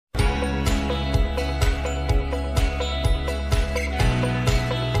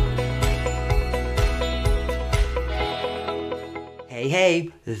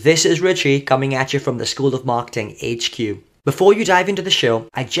Hey, this is Richie coming at you from the School of Marketing HQ. Before you dive into the show,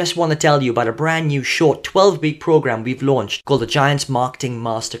 I just want to tell you about a brand new short 12-week program we've launched called the Giants Marketing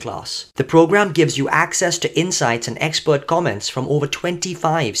Masterclass. The program gives you access to insights and expert comments from over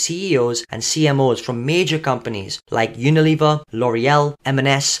 25 CEOs and CMOs from major companies like Unilever, L'Oreal,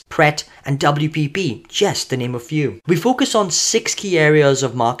 M&S, Pret, and WPP, just to name a few. We focus on 6 key areas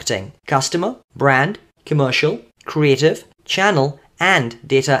of marketing: customer, brand, commercial, creative, channel, and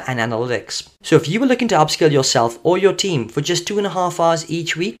data and analytics. So if you were looking to upskill yourself or your team for just 2.5 hours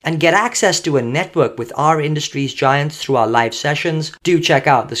each week and get access to a network with our industry's giants through our live sessions, do check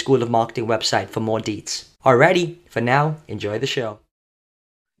out the School of Marketing website for more deets. Alrighty, for now, enjoy the show.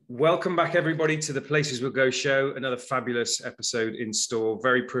 Welcome back, everybody, to the Places We'll Go show. Another fabulous episode in store.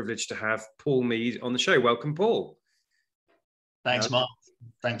 Very privileged to have Paul Mead on the show. Welcome, Paul. Thanks, Mark.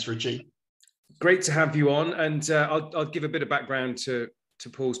 Thanks, Richie. Great to have you on, and I'll give a bit of background to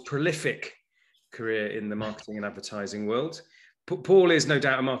Paul's prolific career in the marketing and advertising world. Paul is no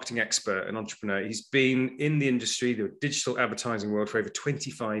doubt a marketing expert and entrepreneur. He's been in the industry, the digital advertising world, for over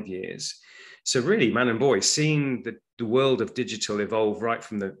 25 years. So really, man and boy, seeing the world of digital evolve right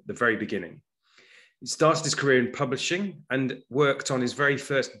from the very beginning. He started his career in publishing and worked on his very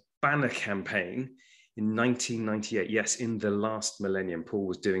first banner campaign in 1998. Yes, in the last millennium, Paul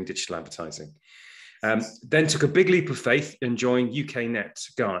was doing digital advertising. Then took a big leap of faith and joined UK Net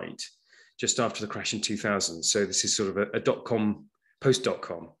Guide just after the crash in 2000. So this is sort of a dot-com,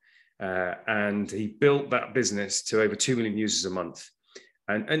 post-dot-com. And he built that business to over 2 million users a month.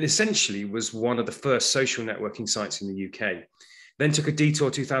 And essentially was one of the first social networking sites in the UK. Then took a detour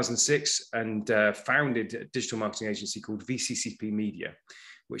 2006 and founded a digital marketing agency called VCCP Media,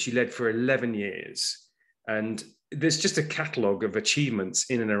 which he led for 11 years. And there's just a catalogue of achievements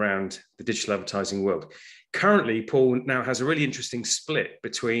in and around the digital advertising world. Currently, Paul now has a really interesting split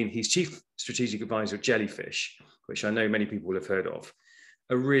between his chief strategic advisor at Jellyfish, which I know many people will have heard of,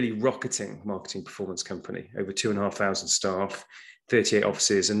 a really rocketing marketing performance company, over 2,500 staff, 38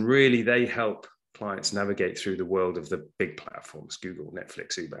 offices, and really they help clients navigate through the world of the big platforms, Google,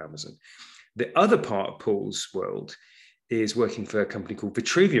 Netflix, Uber, Amazon. The other part of Paul's world is working for a company called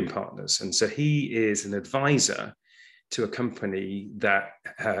Vitruvian Partners. And so he is an advisor to a company that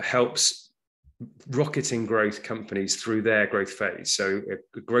helps rocketing growth companies through their growth phase. So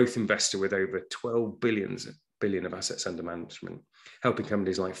a growth investor with over 12 billion of assets under management, helping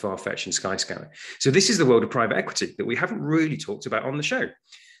companies like Farfetch and Skyscanner. So this is the world of private equity that we haven't really talked about on the show.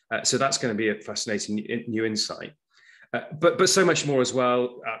 So that's going to be a fascinating new insight. But so much more as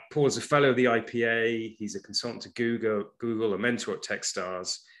well. Paul is a fellow of the IPA. He's a consultant to Google, a mentor at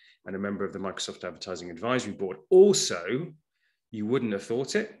Techstars, and a member of the Microsoft Advertising Advisory Board. Also, you wouldn't have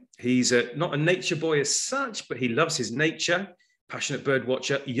thought it, he's not a nature boy as such, but he loves his nature, passionate bird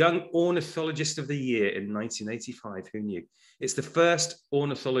watcher, young ornithologist of the year in 1985. Who knew? It's the first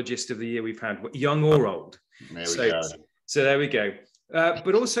ornithologist of the year we've had, young or old. There we go. So there we go.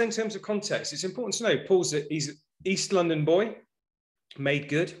 But also in terms of context, it's important to know he's East London boy, made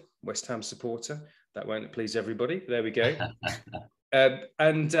good, West Ham supporter. That won't please everybody. There we go.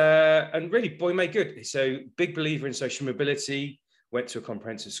 And really, boy made good. So big believer in social mobility, went to a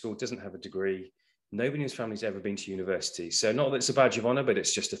comprehensive school, doesn't have a degree. Nobody in his family's ever been to university. So not that it's a badge of honor, but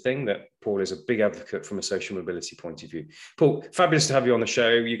it's just a thing that Paul is a big advocate from a social mobility point of view. Paul, fabulous to have you on the show.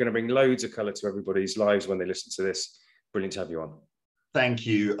 You're going to bring loads of color to everybody's lives when they listen to this. Brilliant to have you on. Thank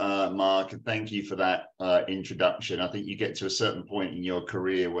you, Mark. Thank you for that introduction. I think you get to a certain point in your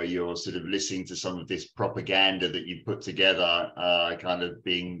career where you're sort of listening to some of this propaganda that you've put together, kind of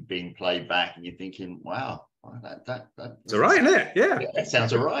being played back, and you're thinking, "Wow, it's all right, isn't it? Yeah, it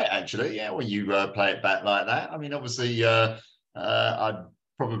sounds all right, actually. Yeah, when you play it back like that. I mean, obviously, I'd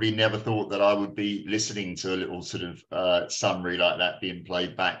probably never thought that I would be listening to a little sort of summary like that being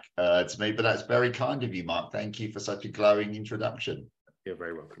played back to me. But that's very kind of you, Mark. Thank you for such a glowing introduction. You're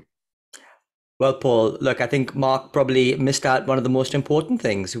very welcome. Well, Paul, look, I think Mark probably missed out one of the most important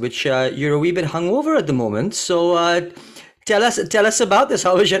things, which you're a wee bit hungover at the moment. So tell us about this.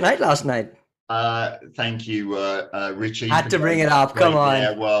 How was your night last night? Thank you, Richie. Had to bring it up. Come on.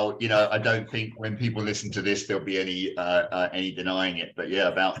 Yeah, well, I don't think when people listen to this, there'll be any denying it. But yeah,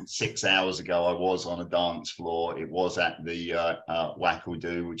 about 6 hours ago, I was on a dance floor. It was at the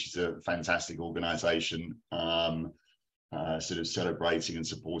Wackledoo, which is a fantastic organisation, sort of celebrating and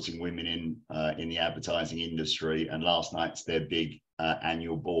supporting women in the advertising industry. And last night's their big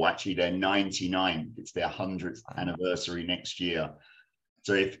annual ball. Actually, they're 99th. It's their 100th anniversary next year.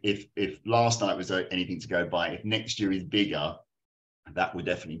 So if last night was anything to go by, if next year is bigger, that would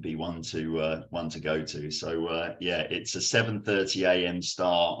definitely be one to go to. So yeah, it's a 7:30 a.m.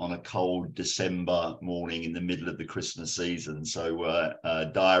 start on a cold December morning in the middle of the Christmas season. So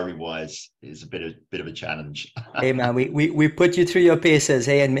diary wise, it's a bit of a challenge. Hey man, we put you through your paces,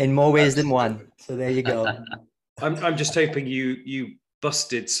 hey, in more ways than one. So there you go. I'm just hoping you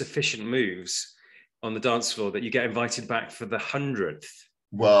busted sufficient moves on the dance floor that you get invited back for the 100th.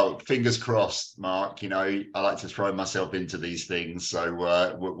 Well, fingers crossed, Mark. You know, I like to throw myself into these things.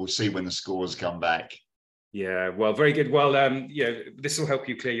 So we'll see when the scores come back. Yeah, well, very good. Well, this will help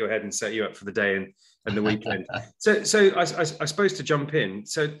you clear your head and set you up for the day and the weekend. So I suppose to jump in.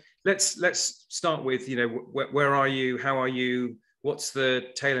 So let's start with, where are you? How are you? What's the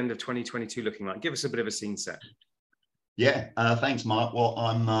tail end of 2022 looking like? Give us a bit of a scene set. Yeah, thanks, Mark. Well,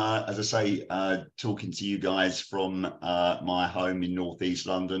 I'm, as I say, talking to you guys from my home in Northeast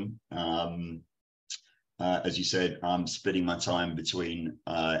London. As you said, I'm splitting my time between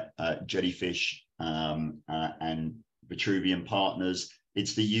Jellyfish and Vitruvian Partners.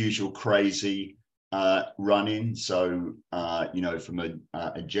 It's the usual crazy run-in. So, from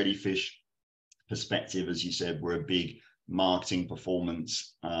a Jellyfish perspective, as you said, we're a big marketing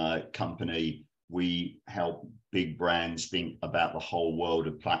performance company. We help big brands think about the whole world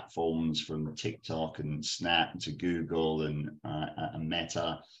of platforms, from TikTok and Snap to Google and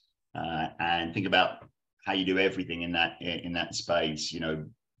Meta, and think about how you do everything in that space.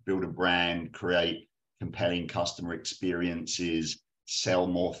 Build a brand, create compelling customer experiences, sell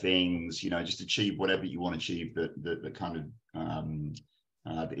more things. Just achieve whatever you want to achieve that kind of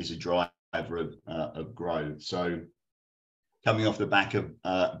that is a driver of growth. So, coming off the back of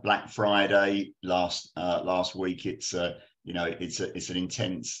Black Friday last week, it's an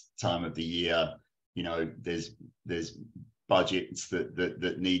intense time of the year. There's budgets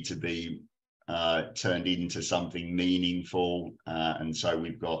that need to be turned into something meaningful, and so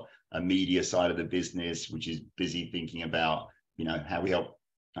we've got a media side of the business which is busy thinking about how we help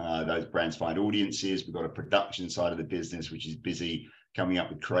those brands find audiences. We've got a production side of the business which is busy coming up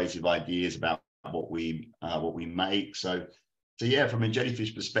with creative ideas about what we make. So yeah, from a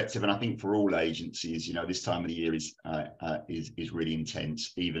Jellyfish perspective, and I think for all agencies, this time of the year is really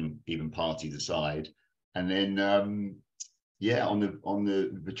intense, even parties aside. And then on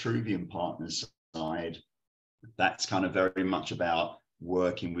the Vitruvian Partners side, that's kind of very much about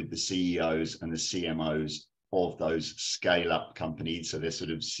working with the CEOs and the CMOs of those scale-up companies. So they're sort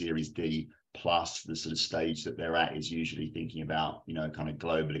of Series D plus. The sort of stage that they're at is usually thinking about kind of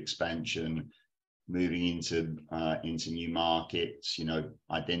global expansion, moving into new markets,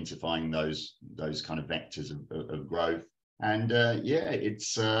 identifying those kind of vectors of growth. And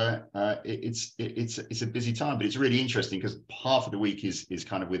it's a busy time, but it's really interesting because half of the week is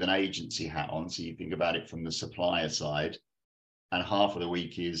kind of with an agency hat on. So you think about it from the supplier side, and half of the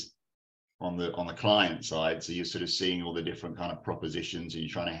week is on the client side. So you're sort of seeing all the different kind of propositions, and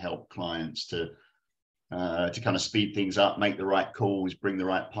you're trying to help clients to kind of speed things up, make the right calls, bring the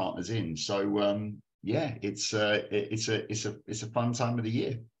right partners in. So it's a fun time of the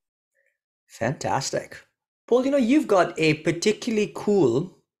year. Fantastic. Paul, you've got a particularly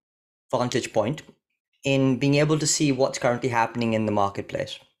cool vantage point in being able to see what's currently happening in the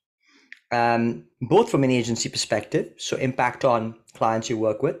marketplace, both from an agency perspective, so impact on clients you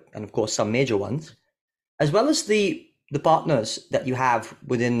work with, and of course some major ones, as well as the partners that you have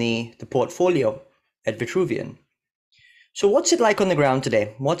within the portfolio at Vitruvian. So what's it like on the ground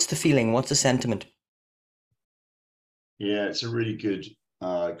today? What's the feeling? What's the sentiment? Yeah, it's a really good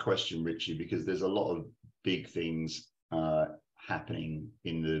question, Richie, because there's a lot of big things happening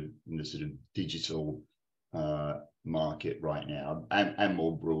in the sort of digital market right now, and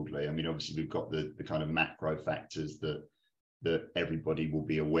more broadly. I mean, obviously we've got the kind of macro factors that everybody will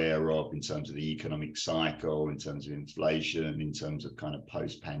be aware of in terms of the economic cycle, in terms of inflation, in terms of kind of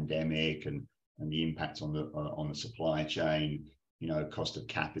post-pandemic and the impact on the supply chain. Cost of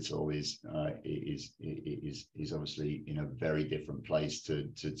capital is obviously in a very different place to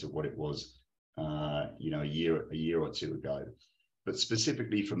what it was a year or two ago. But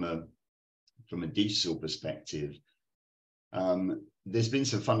specifically from a digital perspective, there's been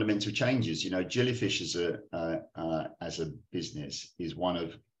some fundamental changes. Jellyfish as a business is one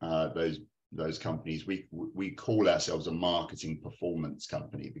of those companies. We call ourselves a marketing performance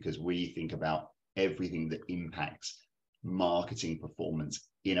company because we think about everything that impacts marketing performance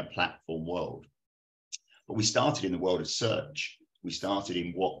in a platform world. But we started in the world of search. We started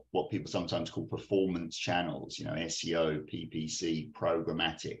in what people sometimes call performance channels, SEO, PPC,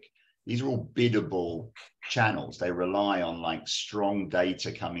 programmatic. These are all biddable channels. They rely on strong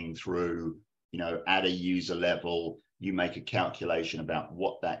data coming through, at a user level, you make a calculation about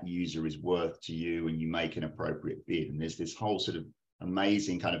what that user is worth to you, and you make an appropriate bid. And there's this whole sort of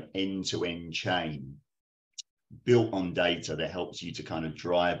amazing kind of end-to-end chain built on data that helps you to kind of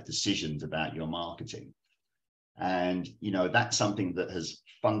drive decisions about your marketing. And, you know, that's something that has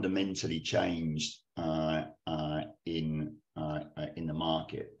fundamentally changed in the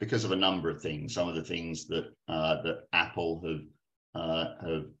market because of a number of things. Some of the things that that Apple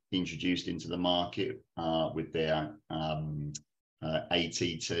have introduced into the market with their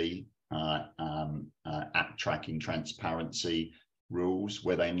ATT, app tracking transparency rules,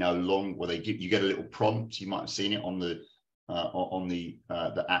 where they no longer, where they give you get a little prompt. You might have seen it on the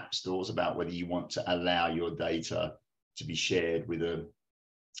app stores about whether you want to allow your data to be shared with a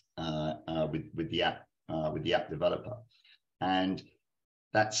with the app developer. And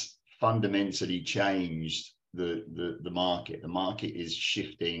that's fundamentally changed the market. The market is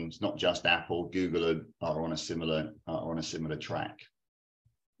shifting. It's not just Apple, Google are on a similar track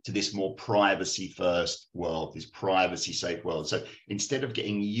to this more privacy first world, this privacy safe world. So instead of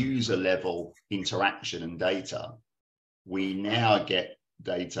getting user level interaction and data, we now get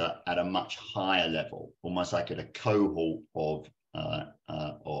data at a much higher level, almost like at a cohort of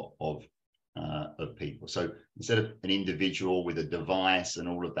people. So instead of an individual with a device and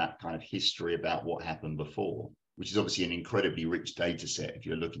all of that kind of history about what happened before, which is obviously an incredibly rich data set if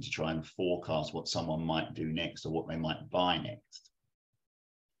you're looking to try and forecast what someone might do next or what they might buy next,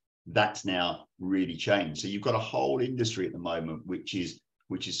 that's now really changed. So you've got a whole industry at the moment which is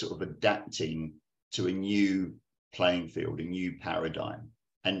sort of adapting to a new playing field, a new paradigm.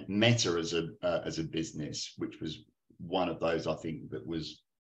 And Meta as a business, which was one of those, I think, that was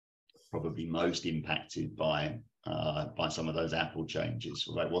probably most impacted by some of those Apple changes.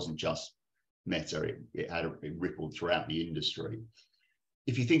 Although it wasn't just Meta, it rippled throughout the industry.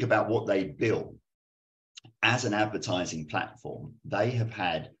 If you think about what they built as an advertising platform, they have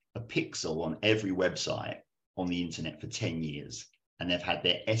had a pixel on every website on the internet for 10 years. And they've had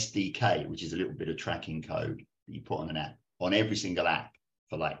their SDK, which is a little bit of tracking code that you put on an app, on every single app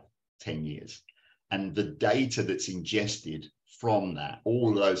for like 10 years. And the data that's ingested from that,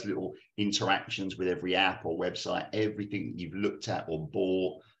 all those little interactions with every app or website, everything that you've looked at or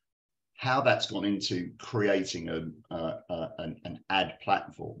bought, how that's gone into creating an ad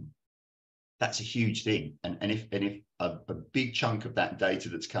platform, that's a huge thing. And if a big chunk of that data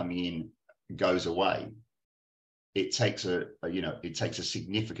that's coming in goes away, it takes a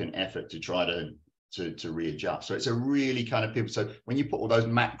significant effort to try to readjust. So it's a really kind of pivot. So when you put all those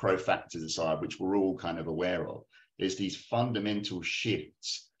macro factors aside, which we're all kind of aware of, there's these fundamental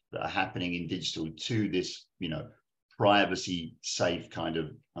shifts that are happening in digital to this, privacy safe kind of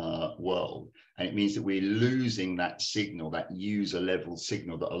world. And it means that we're losing that signal, that user level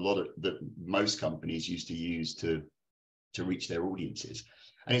signal that most companies used to use to reach their audiences.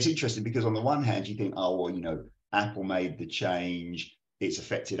 And it's interesting because on the one hand, you think, oh, well, Apple made the change. It's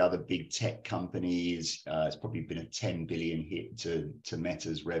affected other big tech companies. It's probably been a 10 billion hit to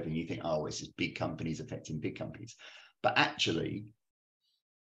Meta's revenue. You think, oh, it's just big companies affecting big companies. But actually,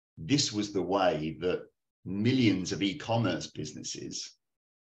 this was the way that millions of e-commerce businesses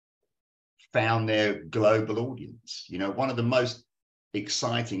found their global audience. One of the most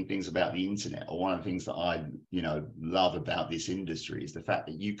exciting things about the internet, or one of the things that I, love about this industry, is the fact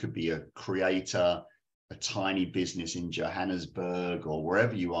that you could be a creator, a tiny business in Johannesburg or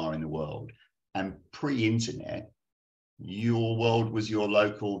wherever you are in the world, and pre-internet, your world was your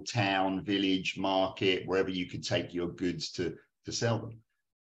local town, village, market, wherever you could take your goods to sell them.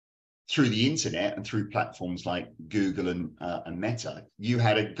 Through the internet and through platforms like Google and Meta, you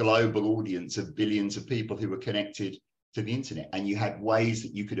had a global audience of billions of people who were connected to the internet, and you had ways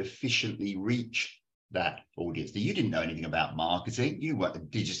that you could efficiently reach that audience. Now, you didn't know anything about marketing. You weren't a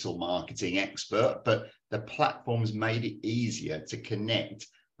digital marketing expert, but the platforms made it easier to connect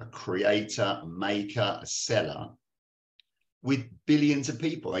a creator, a maker, a seller with billions of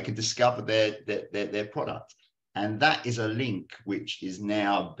people. They could discover their product. And that is a link which is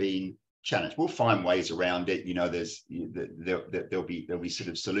now being challenged. We'll find ways around it. There'll be sort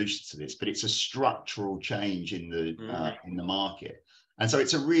of solutions to this, but it's a structural change in the market. And so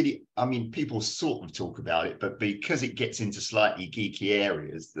it's a really, people sort of talk about it, but because it gets into slightly geeky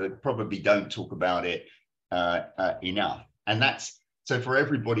areas, they probably don't talk about it enough. And that's, so for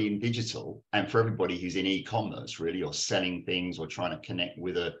everybody in digital and for everybody who's in e-commerce really, or selling things or trying to connect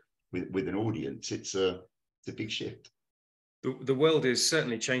with an audience, it's a big shift. The world is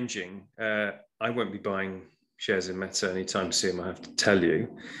certainly changing. I won't be buying shares in Meta anytime soon, I have to tell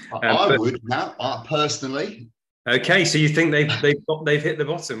you. I would now, personally. Okay, so you think they've hit the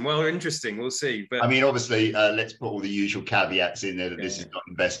bottom? Well, interesting. We'll see. But I mean, obviously, let's put all the usual caveats in there that this yeah, is not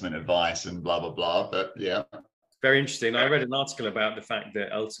investment advice and blah blah blah. But yeah, very interesting. I read an article about the fact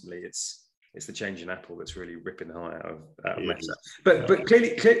that ultimately it's the change in Apple that's really ripping the heart out of Meta. But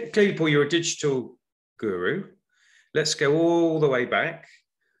clearly, Paul, you're a digital guru. Let's go all the way back.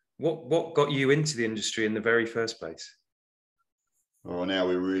 What got you into the industry in the very first place? Well, now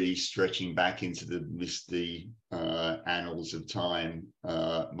we're really stretching back into the misty annals of time,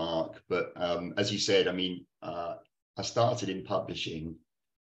 Mark. But as you said, I mean, I started in publishing,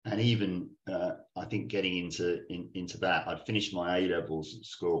 and even I think getting into that, I'd finished my A levels at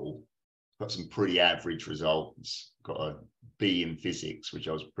school, got some pretty average results, got a B in physics, which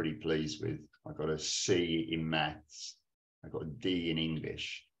I was pretty pleased with. I got a C in maths, I got a D in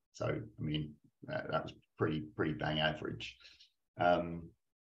English. So I mean, that was pretty bang average.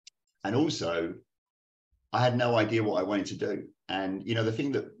 And also, I had no idea what I wanted to do. And you know, the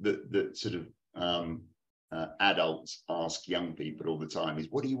thing that sort of adults ask young people all the time is,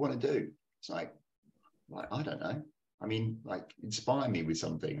 "What do you want to do?" It's like I don't know. I mean, like, inspire me with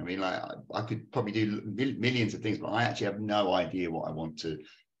something. I mean, like, I could probably do millions of things, but I actually have no idea what I want to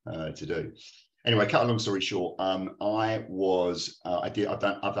do. Anyway, cut a long story short, I've done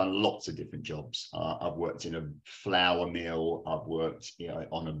lots of different jobs. I've worked in a flour mill. I've worked, you know,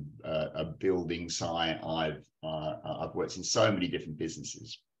 on a building site. I've worked in so many different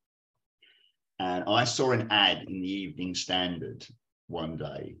businesses. And I saw an ad in the Evening Standard one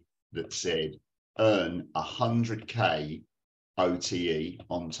day that said, earn 100K OTE,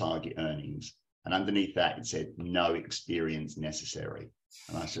 on target earnings. And underneath that, it said, no experience necessary.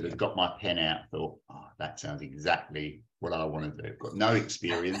 And I sort of got my pen out, thought, oh, that sounds exactly what I want to do. I've got no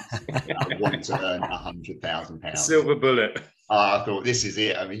experience, and I want to earn £100,000. Silver bullet. I thought, this is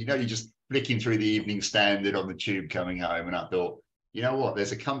it. I mean, you know, you're just flicking through the Evening Standard on the tube coming home, and I thought, you know what,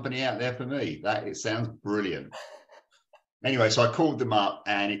 there's a company out there for me. It sounds brilliant. Anyway, so I called them up,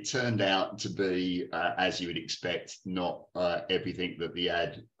 and it turned out to be, as you would expect, not everything that the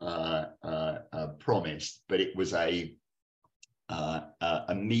ad promised, but it was a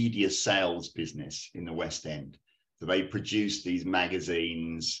media sales business in the West End. So they produced these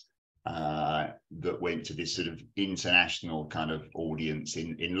magazines that went to this sort of international kind of audience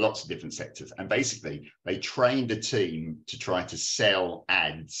in lots of different sectors. And basically, they trained a team to try to sell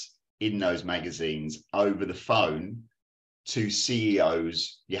ads in those magazines over the phone to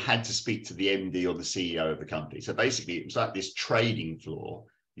CEOs. You had to speak to the MD or the CEO of the company. So basically, it was like this trading floor.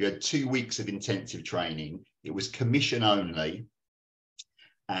 You had 2 weeks of intensive training. It was commission only.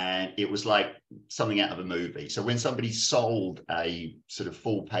 And it was like something out of a movie. So when somebody sold a sort of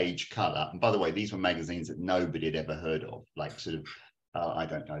full-page colour, and by the way, these were magazines that nobody had ever heard of, like sort of, I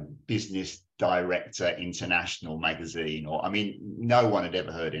don't know, Business Director International magazine, or, I mean, no one had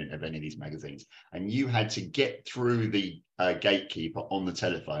ever heard of any of these magazines. And you had to get through the gatekeeper on the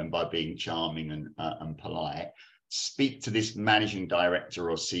telephone by being charming and polite, speak to this managing director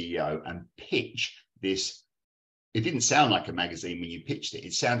or CEO and pitch this. It didn't sound like a magazine when you pitched it.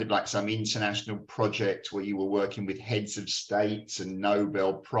 It sounded like some international project where you were working with heads of states and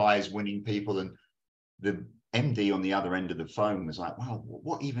Nobel Prize winning people. And the MD on the other end of the phone was like, wow,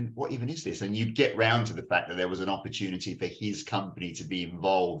 what even is this? And you'd get round to the fact that there was an opportunity for his company to be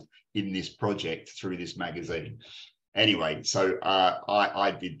involved in this project through this magazine. Anyway, so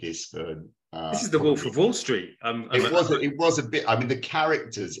I did this for... this is the Wolf of Wall Street. It was a bit... I mean, the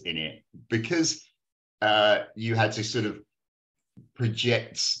characters in it, because... you had to sort of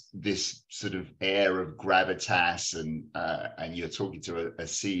project this sort of air of gravitas, and you're talking to a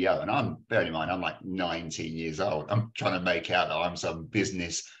CEO. And I'm, bearing in mind, I'm like 19 years old. I'm trying to make out that I'm some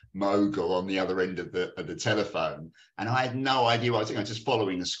business mogul on the other end of the telephone. And I had no idea what I was doing. I was just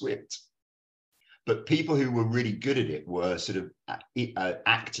following a script. But people who were really good at it were sort of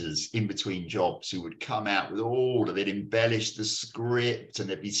actors in between jobs who would come out with they'd embellish the script, and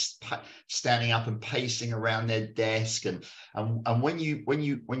they'd be standing up and pacing around their desk. And when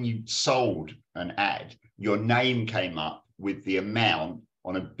you sold an ad, your name came up with the amount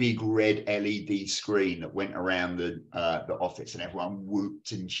on a big red LED screen that went around the office, and everyone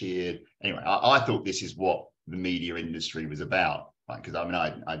whooped and cheered. Anyway, I thought this is what the media industry was about, because I mean,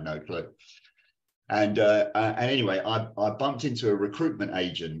 I had no clue. And anyway, I bumped into a recruitment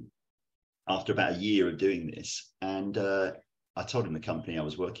agent after about a year of doing this. And I told him the company I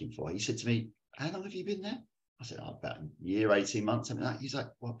was working for. He said to me, how long have you been there? I said, about a year, 18 months, something like that. He's like,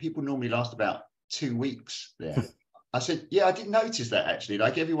 well, people normally last about 2 weeks there. I said, yeah, I didn't notice that, actually.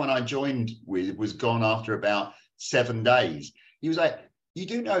 Like, everyone I joined with was gone after about 7 days. He was like, you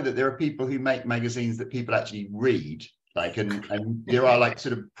do know that there are people who make magazines that people actually read, like, and there are like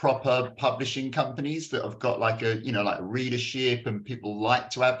sort of proper publishing companies that have got like a, you know, like readership and people like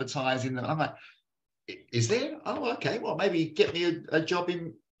to advertise in them. I'm like, is there? Oh, okay. Well, maybe get me a job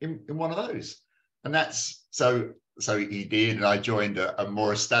in one of those. And that's so he did, and I joined a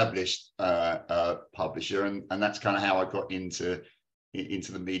more established publisher, and that's kind of how I got into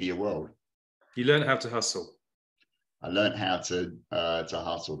the media world. You learn how to hustle. I learned how to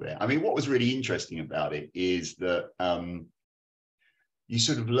hustle there. I mean, what was really interesting about it is that you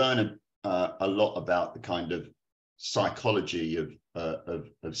sort of learn a lot about the kind of psychology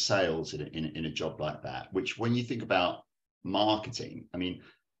of sales in a job like that. Which, when you think about marketing, I mean,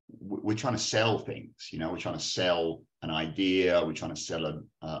 we're trying to sell things. You know, we're trying to sell an idea. We're trying to sell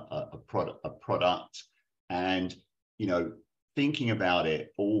a product, and you know, thinking about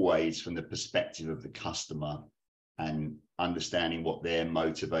it always from the perspective of the customer, and understanding what their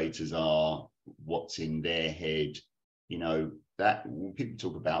motivators are, what's in their head. You know, that when people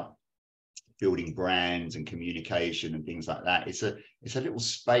talk about building brands and communication and things like that, it's a little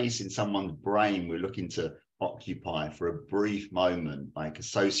space in someone's brain we're looking to occupy for a brief moment, like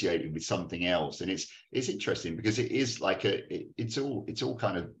associated with something else. And it's interesting because it is like it's all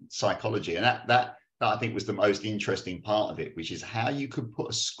kind of psychology. And that I think was the most interesting part of it, which is how you could put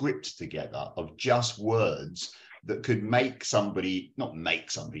a script together of just words that could make somebody, not make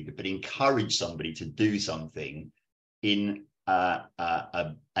somebody, but encourage somebody to do something in on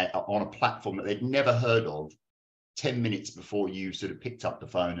a platform that they'd never heard of 10 minutes before you sort of picked up the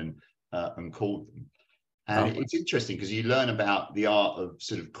phone and called them. And it's interesting because you learn about the art of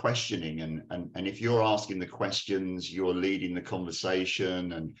sort of questioning, and if you're asking the questions, you're leading the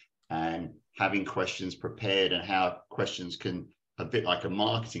conversation, and having questions prepared, and how questions can, a bit like a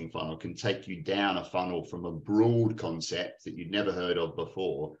marketing funnel, can take you down a funnel from a broad concept that you'd never heard of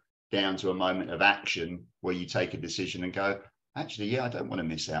before down to a moment of action where you take a decision and go, actually, yeah, I don't want to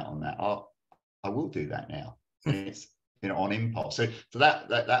miss out on that. I will do that now. And it's, you know, on impulse. So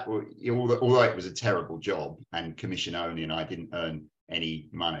that although it was a terrible job and commission only, and I didn't earn any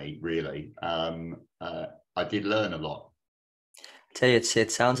money really, I did learn a lot. I tell you,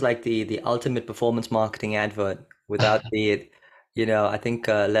 it sounds like the ultimate performance marketing advert without the, you know, I think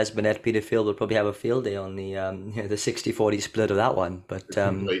Les Burnett, Peter Field would probably have a field day on the you know, the 60-40 split of that one. But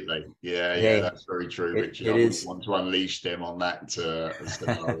completely, yeah, hey, that's very true, Richard. it I wouldn't is. want to unleash them on that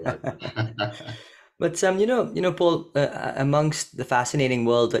scenario. But you know, Paul, amongst the fascinating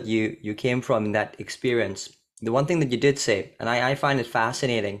world that you came from in that experience, the one thing that you did say, and I find it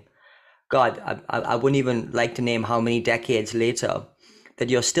fascinating. God, I wouldn't even like to name how many decades later that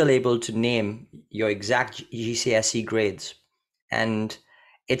you're still able to name your exact GCSE grades, and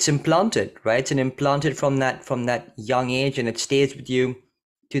it's implanted, right? It's implanted from that young age, and it stays with you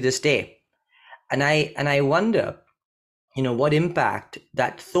to this day. And I wonder, you know, what impact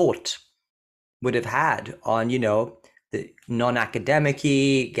that thought would have had on, you know, the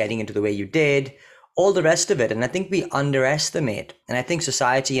non-academic-y, getting into the way you did, all the rest of it. And I think we underestimate, and I think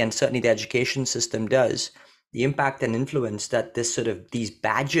society and certainly the education system does, the impact and influence that this sort of these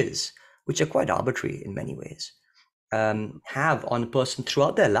badges, which are quite arbitrary in many ways, have on a person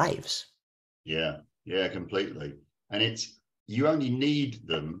throughout their lives. Yeah, completely. And it's, you only need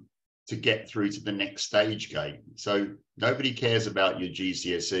them to get through to the next stage gate. So nobody cares about your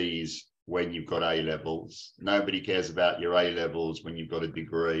GCSEs when you've got A levels. Nobody cares about your A levels when you've got a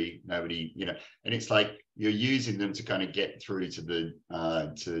degree. Nobody, you know, and it's like you're using them to kind of get through to the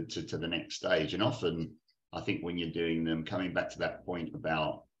to the next stage. And often, I think when you're doing them, coming back to that point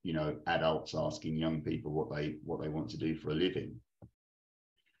about, you know, adults asking young people what they want to do for a living,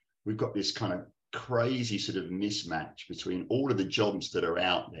 we've got this kind of crazy sort of mismatch between all of the jobs that are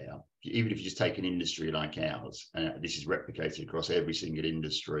out there. Even if you just take an industry like ours, this is replicated across every single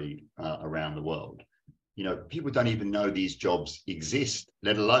industry around the world. You know, people don't even know these jobs exist,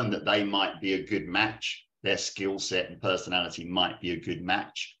 let alone that they might be a good match. Their skill set and personality might be a good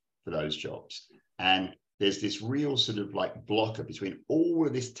match for those jobs. And there's this real sort of like blocker between all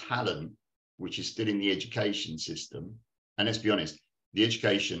of this talent, which is still in the education system. And let's be honest, the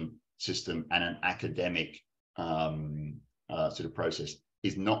education system and an academic sort of process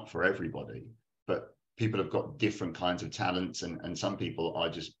is not for everybody, but people have got different kinds of talents, and some people are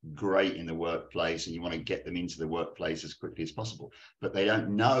just great in the workplace and you want to get them into the workplace as quickly as possible, but they don't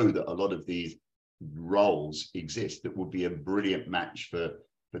know that a lot of these roles exist that would be a brilliant match for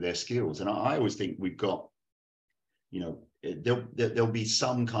their skills. And I always think we've got, you know, there'll be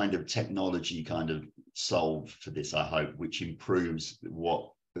some kind of technology kind of solve for this, I hope, which improves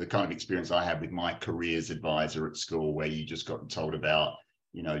what the kind of experience I had with my careers advisor at school, where you just got told about,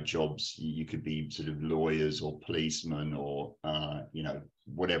 you know, jobs. You could be sort of lawyers or policemen or, you know,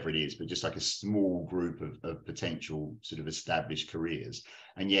 whatever it is, but just like a small group of potential sort of established careers.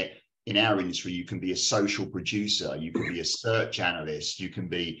 And yet in our industry, you can be a social producer, you can be a search analyst, you can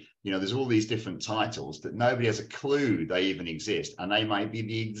be, you know, there's all these different titles that nobody has a clue they even exist. And they may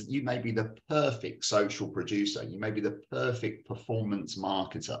be you may be the perfect social producer, you may be the perfect performance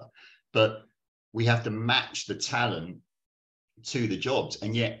marketer, but we have to match the talent to the jobs.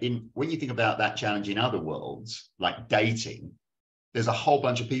 And yet when you think about that challenge in other worlds, like dating, there's a whole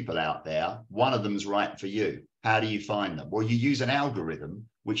bunch of people out there. One of them's right for you. How do you find them? Well, you use an algorithm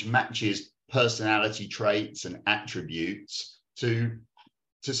which matches personality traits and attributes to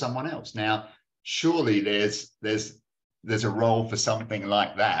someone else. Now, surely there's a role for something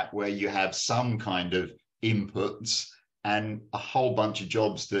like that, where you have some kind of inputs and a whole bunch of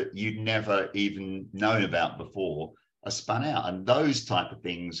jobs that you'd never even known about before are spun out. And those type of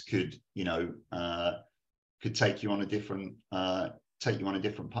things could, you know, could take you on a different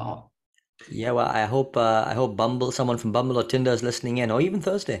path. Yeah, well, I hope Bumble, someone from Bumble or Tinder is listening in, or even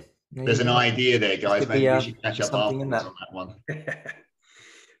Thursday. There's an idea there, guys. Maybe we should catch up something in afterwards that. on that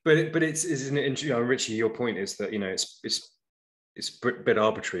one. But it's isn't it, you know, Richie, your point is that, you know, it's a bit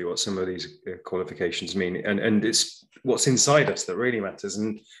arbitrary what some of these qualifications mean, and it's what's inside us that really matters.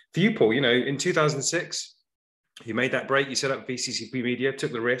 And for you, Paul, you know, in 2006, you made that break. You set up VCCP Media,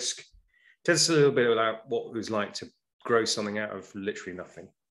 took the risk. Tell us a little bit about what it was like to grow something out of literally nothing.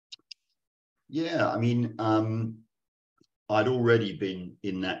 Yeah, I mean, I'd already been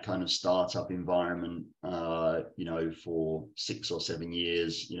in that kind of startup environment, you know, for 6 or 7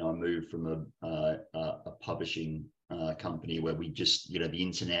 years. You know, I moved from a publishing company where we just, you know, the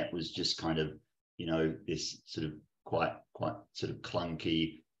internet was just kind of, you know, this sort of quite sort of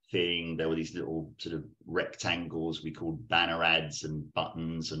clunky thing. There were these little sort of rectangles we called banner ads and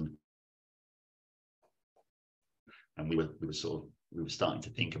buttons, and we were starting to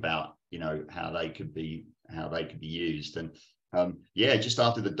think about, you know, how they could be used. And yeah, just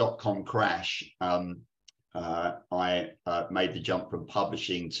after the dot-com crash, I made the jump from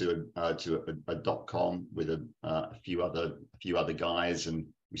publishing to a dot-com with a few other guys, and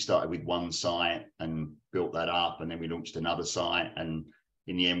we started with one site and built that up, and then we launched another site, and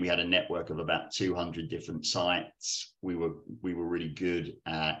in the end we had a network of about 200 different sites. We were really good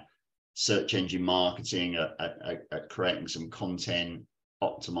at search engine marketing, at creating some content,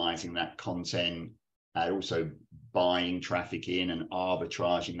 optimizing that content, and also buying traffic in and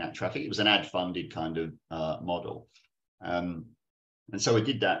arbitraging that traffic. It was an ad-funded kind of model. And so I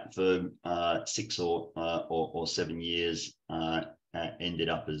did that for 6 or 7 years, ended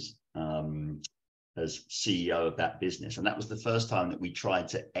up as CEO of that business. And that was the first time that we tried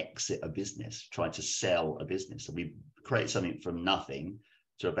to exit a business, tried to sell a business. So we created something from nothing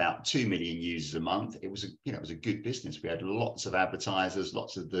to about 2 million users a month. It was a good business. We had lots of advertisers,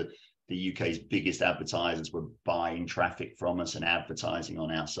 lots of the UK's biggest advertisers were buying traffic from us and advertising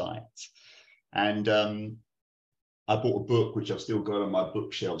on our sites. And I bought a book, which I've still got on my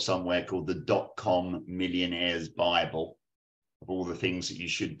bookshelf somewhere, called The Dot-Com Millionaire's Bible, of all the things that you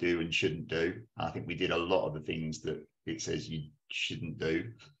should do and shouldn't do. I think we did a lot of the things that it says you shouldn't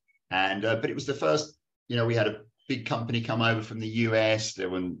do. And but it was the first, you know, we had a big company come over from the US. There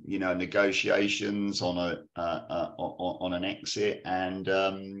were, you know, negotiations on an exit, and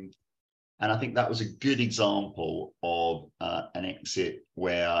I think that was a good example of an exit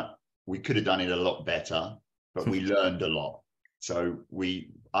where we could have done it a lot better, but we learned a lot. So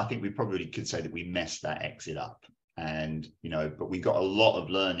I think we probably could say that we messed that exit up, and, you know, but we got a lot of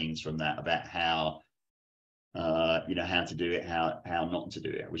learnings from that about how, you know, how to do it, how not to do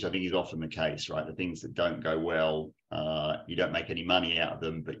it, which I think is often the case, right? The things that don't go well, you don't make any money out of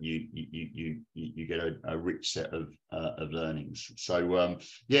them, but you get a rich set of learnings. So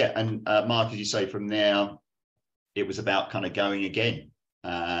yeah, and Mark, as you say, from there, it was about kind of going again,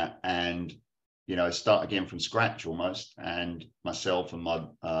 and, you know, start again from scratch almost. And myself and my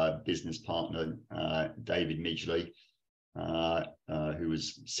business partner, David Midgley, who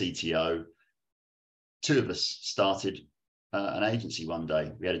was CTO, two of us started an agency one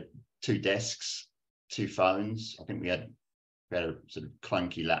day. We had 2 desks, 2 phones. I think we had a sort of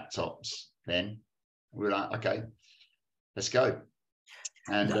clunky laptops then. We were like, okay, let's go.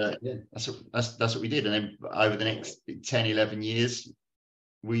 And yeah, that's what we did. And then over the next 10, 11 years,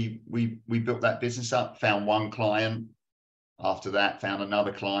 we built that business up, found one client. After that, found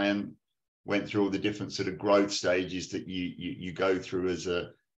another client, went through all the different sort of growth stages that you go through as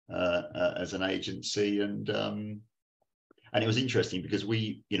an agency. And And it was interesting because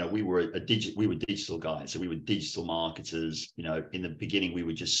we were digital guys, so we were digital marketers. In the beginning, we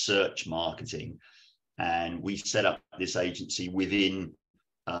were just search marketing, and we set up this agency within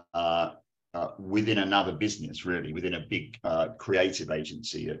another business, really, within a big creative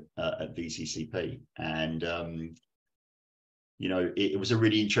agency at VCCP. And it was a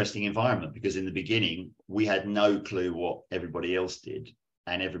really interesting environment, because in the beginning we had no clue what everybody else did,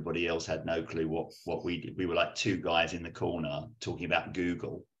 and everybody else had no clue what we did. We were like two guys in the corner talking about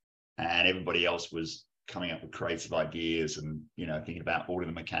Google, and everybody else was coming up with creative ideas and thinking about all of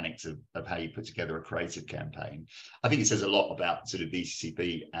the mechanics of how you put together a creative campaign. I think it says a lot about sort of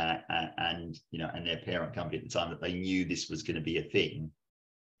VCCP and their parent company at the time, that they knew this was going to be a thing,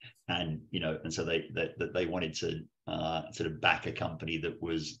 and so they wanted to sort of back a company that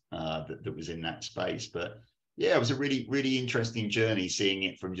was in that space. But yeah, it was a really, really interesting journey, seeing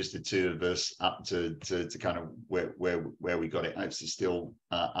it from just the two of us up to kind of where we got it. And it's still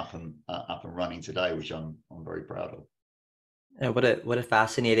up and running today, which I'm very proud of. Yeah, what a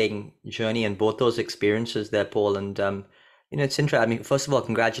fascinating journey in both those experiences there, Paul. And it's interesting. I mean, first of all,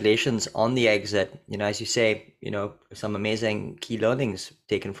 congratulations on the exit. As you say, some amazing key learnings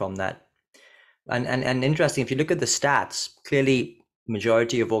taken from that. And interesting, if you look at the stats, clearly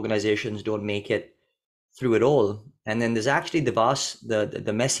majority of organizations don't make it through it all. And then there's actually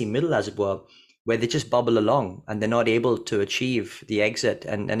the messy middle, as it were, where they just bubble along and they're not able to achieve the exit.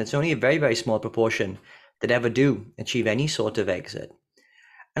 And it's only a very, very small proportion that ever do achieve any sort of exit.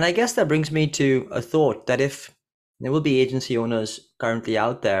 And I guess that brings me to a thought that if there will be agency owners currently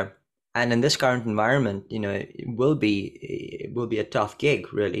out there, and in this current environment, it will be a tough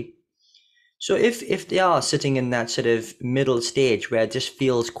gig, really. So if they are sitting in that sort of middle stage where it just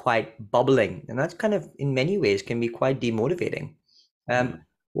feels quite bubbling, and that's kind of in many ways can be quite demotivating,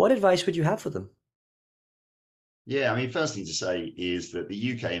 what advice would you have for them? Yeah, I mean, first thing to say is that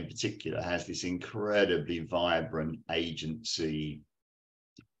the UK in particular has this incredibly vibrant agency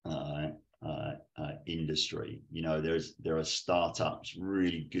industry. There are startups,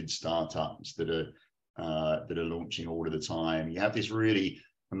 really good startups that are launching all of the time. You have this really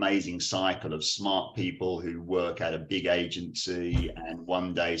amazing cycle of smart people who work at a big agency and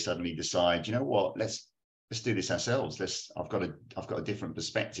one day suddenly decide, what, let's do this ourselves. I've got a different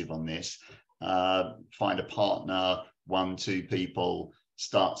perspective on this. Find a partner, 1-2 people,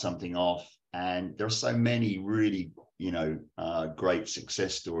 start something off. And there are so many really, great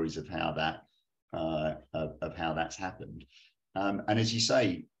success stories of how that's happened. And as you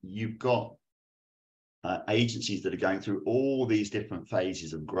say, you've got agencies that are going through all these different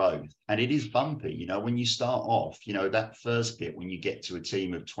phases of growth, and it is bumpy. When you start off, that first bit, when you get to a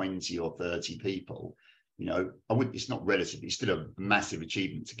team of 20 or 30 people, it's not relatively, it's still a massive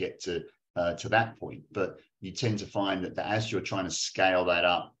achievement to get to that point, but you tend to find that as you're trying to scale that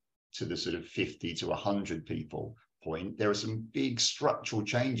up to the sort of 50 to 100 people point, there are some big structural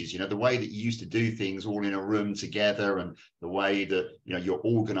changes. The way that you used to do things all in a room together, and the way that your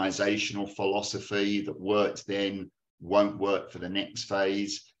organizational philosophy that worked then won't work for the next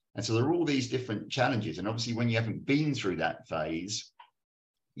phase. And so there are all these different challenges, and obviously when you haven't been through that phase,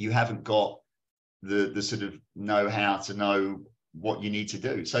 you haven't got the sort of know-how to know what you need to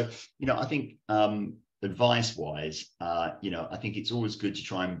do. So I think advice wise, I think it's always good to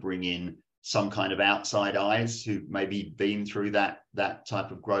try and bring in some kind of outside eyes who've maybe been through that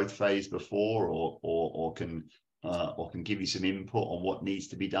type of growth phase before, or can give you some input on what needs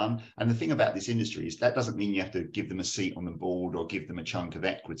to be done. And the thing about this industry is that doesn't mean you have to give them a seat on the board or give them a chunk of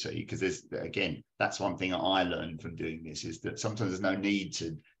equity, because that's one thing I learned from doing this, is that sometimes there's no need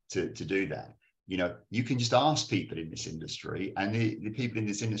to do that. You can just ask people in this industry, and the people in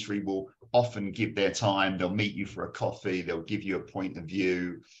this industry will often give their time. They'll meet you for a coffee, they'll give you a point of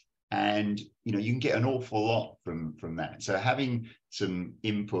view, and you can get an awful lot from that. So having some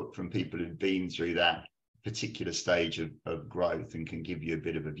input from people who've been through that particular stage of growth and can give you a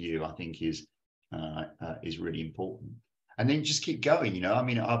bit of a view, I think is really important. And then just keep going. I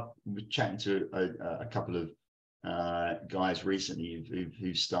mean, I've been chatting to a couple of guys recently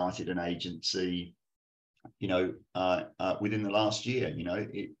who started an agency within the last year.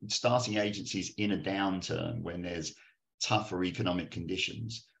 Starting agencies in a downturn when there's tougher economic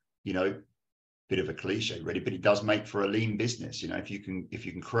conditions, bit of a cliche really, but it does make for a lean business. If you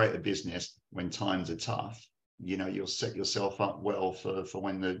can create a business when times are tough, you'll set yourself up well for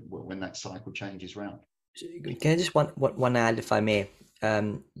when that cycle changes round. Can I just one add, if I may?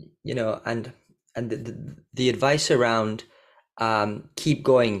 And the advice around keep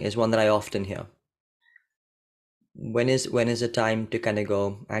going is one that I often hear. When is the time to kind of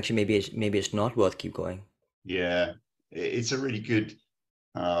go, actually maybe it's not worth keep going? Yeah, it's a really good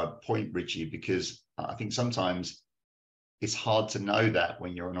point, Richie, because I think sometimes it's hard to know that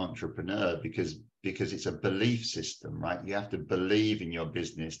when you're an entrepreneur, because it's a belief system, right? You have to believe in your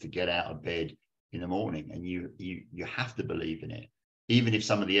business to get out of bed in the morning, and you have to believe in it, even if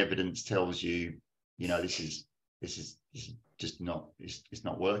some of the evidence tells you, this is just not, it's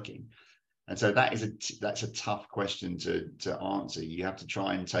not working. And so that's a tough question to answer. You have to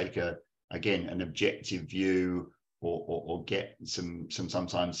try and take an objective view, or get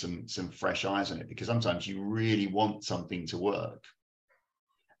sometimes some fresh eyes on it, because sometimes you really want something to work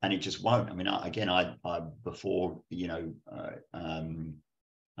and it just won't. I mean, I before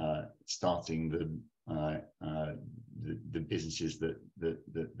starting the businesses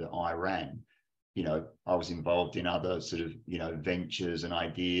that I ran, I was involved in other sort of, ventures and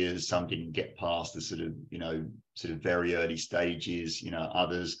ideas. Some didn't get past the sort of very early stages,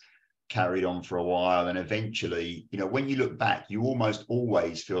 others carried on for a while. And eventually, when you look back, you almost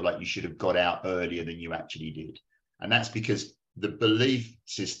always feel like you should have got out earlier than you actually did. And that's because the belief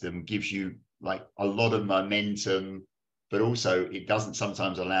system gives you like a lot of momentum, but also it doesn't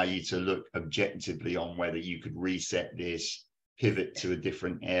sometimes allow you to look objectively on whether you could reset this, pivot to a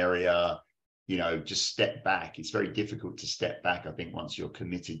different area, just step back. It's very difficult to step back, I think, once you're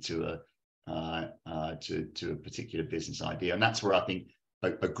committed to a particular business idea. And that's where I think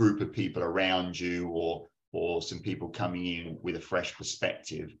a group of people around you, or some people coming in with a fresh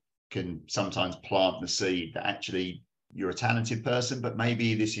perspective, can sometimes plant the seed that actually you're a talented person, but maybe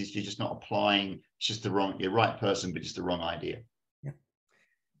you're just not applying. It's just you're right person, but just the wrong idea. Yeah.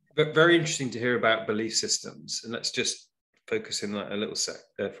 But very interesting to hear about belief systems. And let's just focus in a little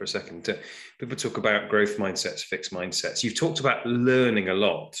for a second. People talk about growth mindsets, fixed mindsets. You've talked about learning a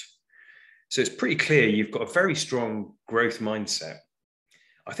lot. So it's pretty clear you've got a very strong growth mindset.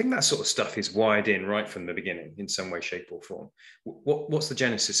 I think that sort of stuff is wired in right from the beginning in some way, shape, or form. What's the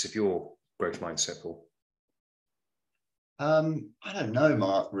genesis of your growth mindset, Paul? I don't know,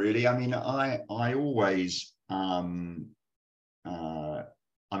 Mark, really. I mean, I always, I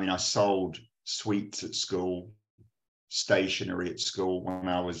sold sweets at school, stationery at school when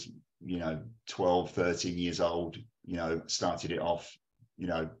I was, 12, 13 years old. Started it off,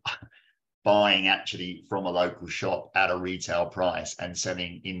 buying actually from a local shop at a retail price and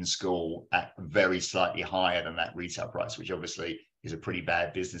selling in school at very slightly higher than that retail price, which obviously is a pretty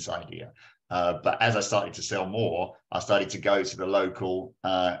bad business idea. But as I started to sell more, I started to go to the local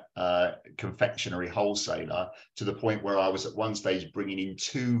confectionery wholesaler, to the point where I was at one stage bringing in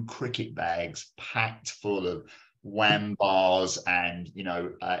 2 cricket bags packed full of Wham bars and,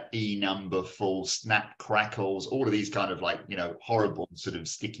 E-number full snap crackles, all of these kind of like, horrible sort of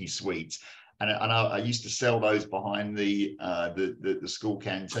sticky sweets. And I used to sell those behind the school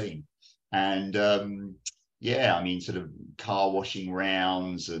canteen. And sort of car washing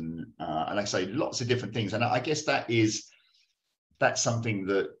rounds and like I say, lots of different things. And I guess that's something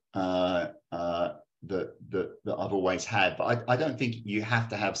that I've always had. But I don't think you have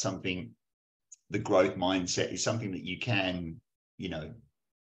to have something. The growth mindset is something that you can, you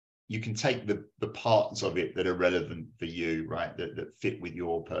can take the parts of it that are relevant for you, right? That fit with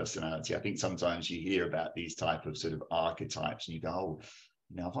your personality. I think sometimes you hear about these type of sort of archetypes and you go, oh,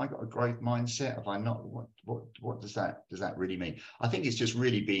 have I got a growth mindset? Have I not? What does that really mean? I think it's just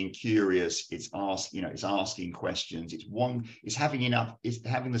really being curious. It's asking questions. It's having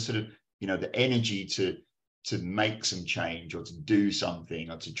the sort of, the energy to make some change, or to do something,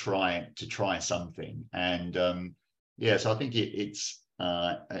 or to try something. And so I think it's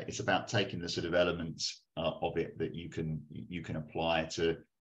about taking the sort of elements of it that you can apply to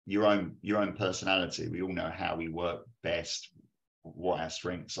your own personality. We all know how we work best, what our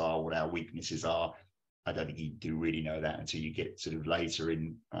strengths are, what our weaknesses are. I don't think you do really know that until you get sort of later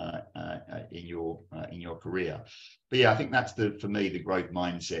in your career. But yeah, I think that's for me, the growth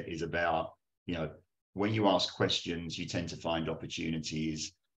mindset is about, when you ask questions, you tend to find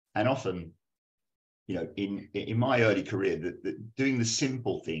opportunities. And often, in my early career, doing the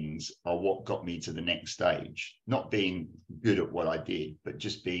simple things are what got me to the next stage. Not being good at what I did, but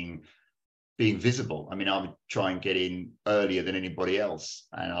just being visible. I mean, I would try and get in earlier than anybody else,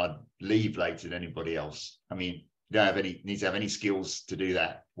 and I'd leave later than anybody else. I mean, you don't need to have any skills to do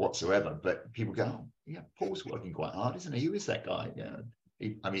that whatsoever. But people go, oh, yeah, Paul's working quite hard, isn't he? Who is that guy? Yeah.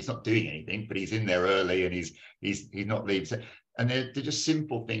 He's not doing anything, but he's in there early, and he's not leaving. And they're just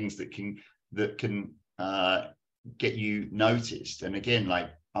simple things that can get you noticed. And again, like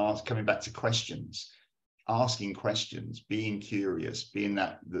coming back to questions, asking questions, being curious, being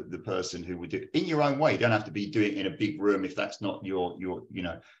the person who would do it in your own way. You don't have to be doing it in a big room if that's not your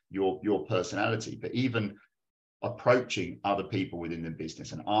personality. But even approaching other people within the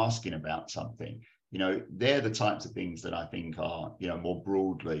business and asking about something, they're the types of things that I think are, more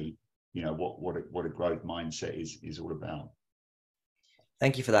broadly, what a growth mindset is all about.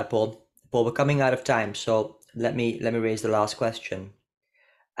 Thank you for that, Paul. Paul, we're coming out of time, so let me raise the last question.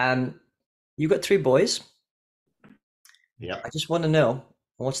 You got 3 boys. Yeah. I just want to know,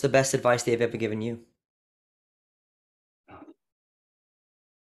 what's the best advice they've ever given you?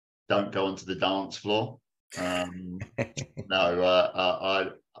 Don't go onto the dance floor. That's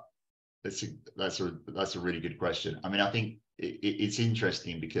a really good question. I mean, I think it's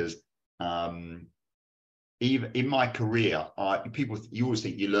interesting because even in my career, you always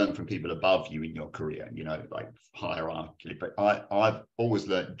think you learn from people above you in your career, like hierarchically, but I've always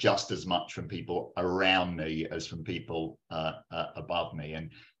learned just as much from people around me as from people above me.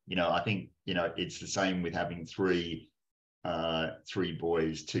 And I think it's the same with having three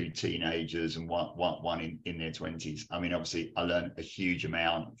boys, 2 teenagers and one in their 20s. I mean, obviously I learned a huge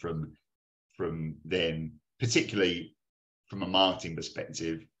amount from them, particularly from a marketing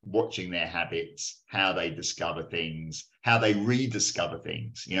perspective, watching their habits, how they discover things, how they rediscover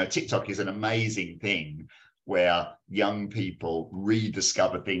things. TikTok is an amazing thing where young people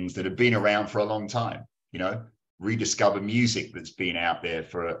rediscover things that have been around for a long time, rediscover music that's been out there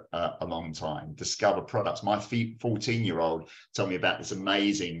for a long time, discover products. My 14-year-old told me about this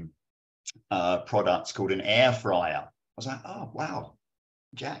amazing product called an air fryer. I was like, oh, wow,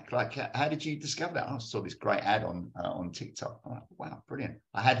 Jack, like, how did you discover that? I saw this great ad on TikTok. I'm like, wow, brilliant.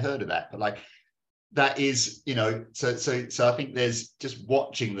 I had heard of that, but like, that is, so I think there's just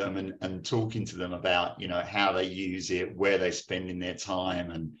watching them and talking to them about, how they use it, where they're spending their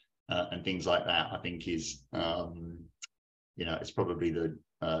time and things like that, I think is, it's probably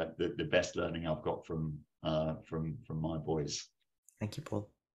the best learning I've got from my boys. Thank you, Paul.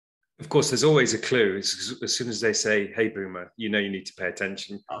 Of course, there's always a clue. As soon as they say, "Hey, boomer," you need to pay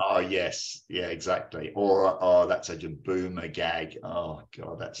attention. Oh, yes. Yeah, exactly. Or, oh, that's such a boomer gag. Oh,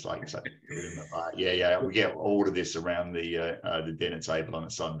 God, that's like such a boomer. Yeah. We get all of this around the dinner table on a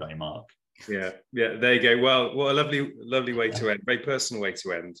Sunday, Mark. Yeah. There you go. Well, what a lovely way to end. Very personal way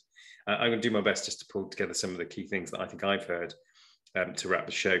to end. I'm going to do my best just to pull together some of the key things that I think I've heard to wrap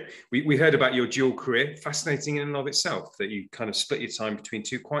the show. We heard about your dual career, fascinating in and of itself, that you kind of split your time between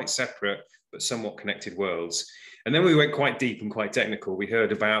 2 quite separate but somewhat connected worlds. And then we went quite deep and quite technical. We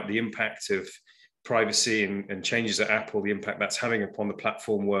heard about the impact of privacy and changes at Apple, the impact that's having upon the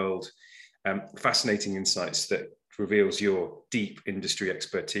platform world. Fascinating insights that reveals your deep industry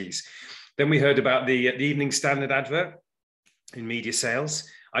expertise. Then we heard about the Evening Standard advert in media sales.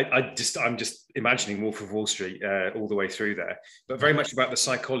 I'm just imagining Wolf of Wall Street all the way through there, but very much about the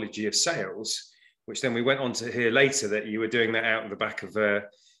psychology of sales, which then we went on to hear later that you were doing that out of the back of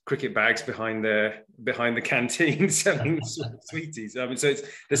cricket bags behind the canteen selling sweeties. I mean, so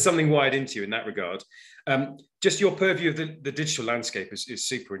there's something wired into you in that regard. Just your purview of the digital landscape is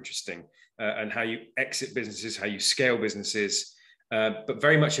super interesting, and how you exit businesses, how you scale businesses, but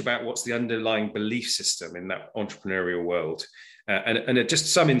very much about what's the underlying belief system in that entrepreneurial world. And just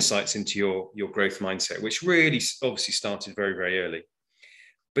some insights into your growth mindset, which really obviously started very, very early.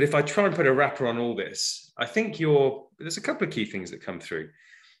 But if I try and put a wrapper on all this, I think there's a couple of key things that come through.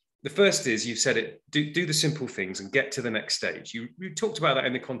 The first is, you've said it, do the simple things and get to the next stage. You talked about that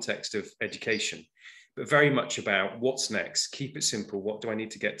in the context of education, but very much about what's next. Keep it simple. What do I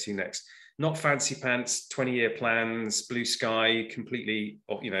need to get to next? Not fancy pants, 20-year plans, blue sky, completely,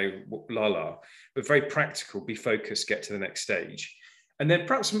 la, but very practical, be focused, get to the next stage. And then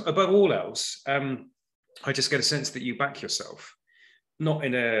perhaps above all else, I just get a sense that you back yourself, not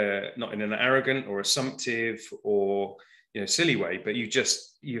in an arrogant or assumptive or silly way, but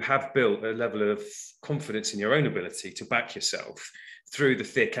you have built a level of confidence in your own ability to back yourself through the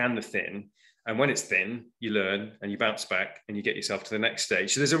thick and the thin. And when it's thin, you learn and you bounce back and you get yourself to the next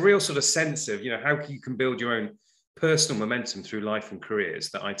stage. So there's a real sort of sense of, how you can build your own personal momentum through life and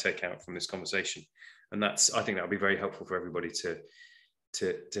careers that I take out from this conversation. And I think that'll be very helpful for everybody to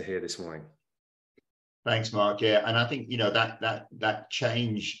hear this morning. Thanks, Mark. Yeah, and I think that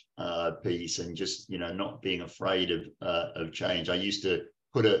change piece and just not being afraid of change. I used to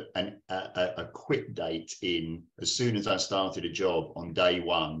put a quit date in as soon as I started a job on day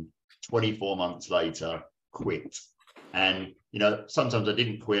one. 24 months later, quit. And sometimes I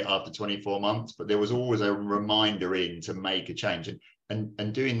didn't quit after 24 months, but there was always a reminder in to make a change.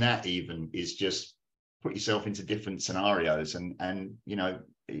 And doing that even is just put yourself into different scenarios, and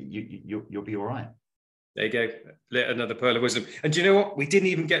you'll be all right. There you go. Another pearl of wisdom. And do you know what? We didn't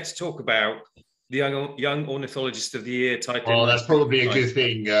even get to talk about the young ornithologist of the year title. Oh, that's probably a good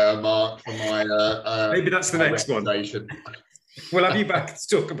thing, Mark, for my maybe that's the next one. We'll have you back to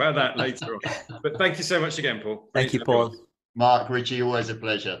talk about that later on. But thank you so much again, Paul. Thank you, Paul. Mark, Richie, always a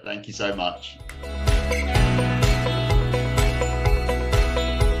pleasure. Thank you so much.